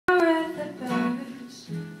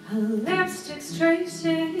a lipstick's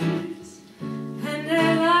traces, and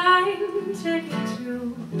a line ticket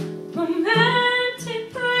to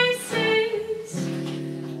romantic places,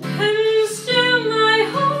 and still my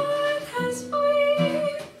heart has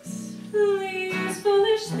wings. These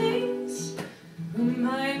foolish things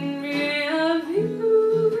remind me of you.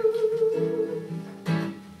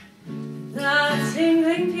 The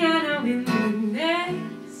tingling piano in the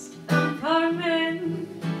next apartment,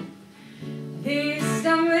 these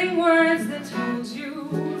stumbling words that told you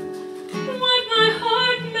what my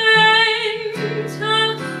heart meant.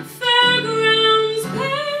 A fairground's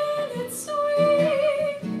planet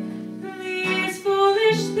swing. These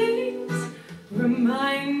foolish things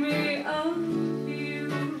remind me of you.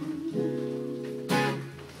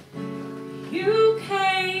 You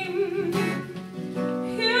came,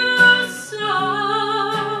 you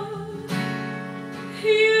saw,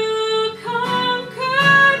 you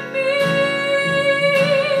conquered me.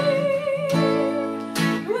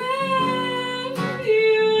 When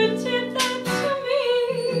you did that to me,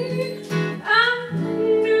 I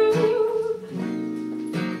knew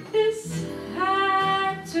this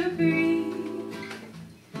had to be.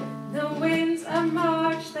 The winds of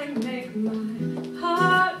March, they make my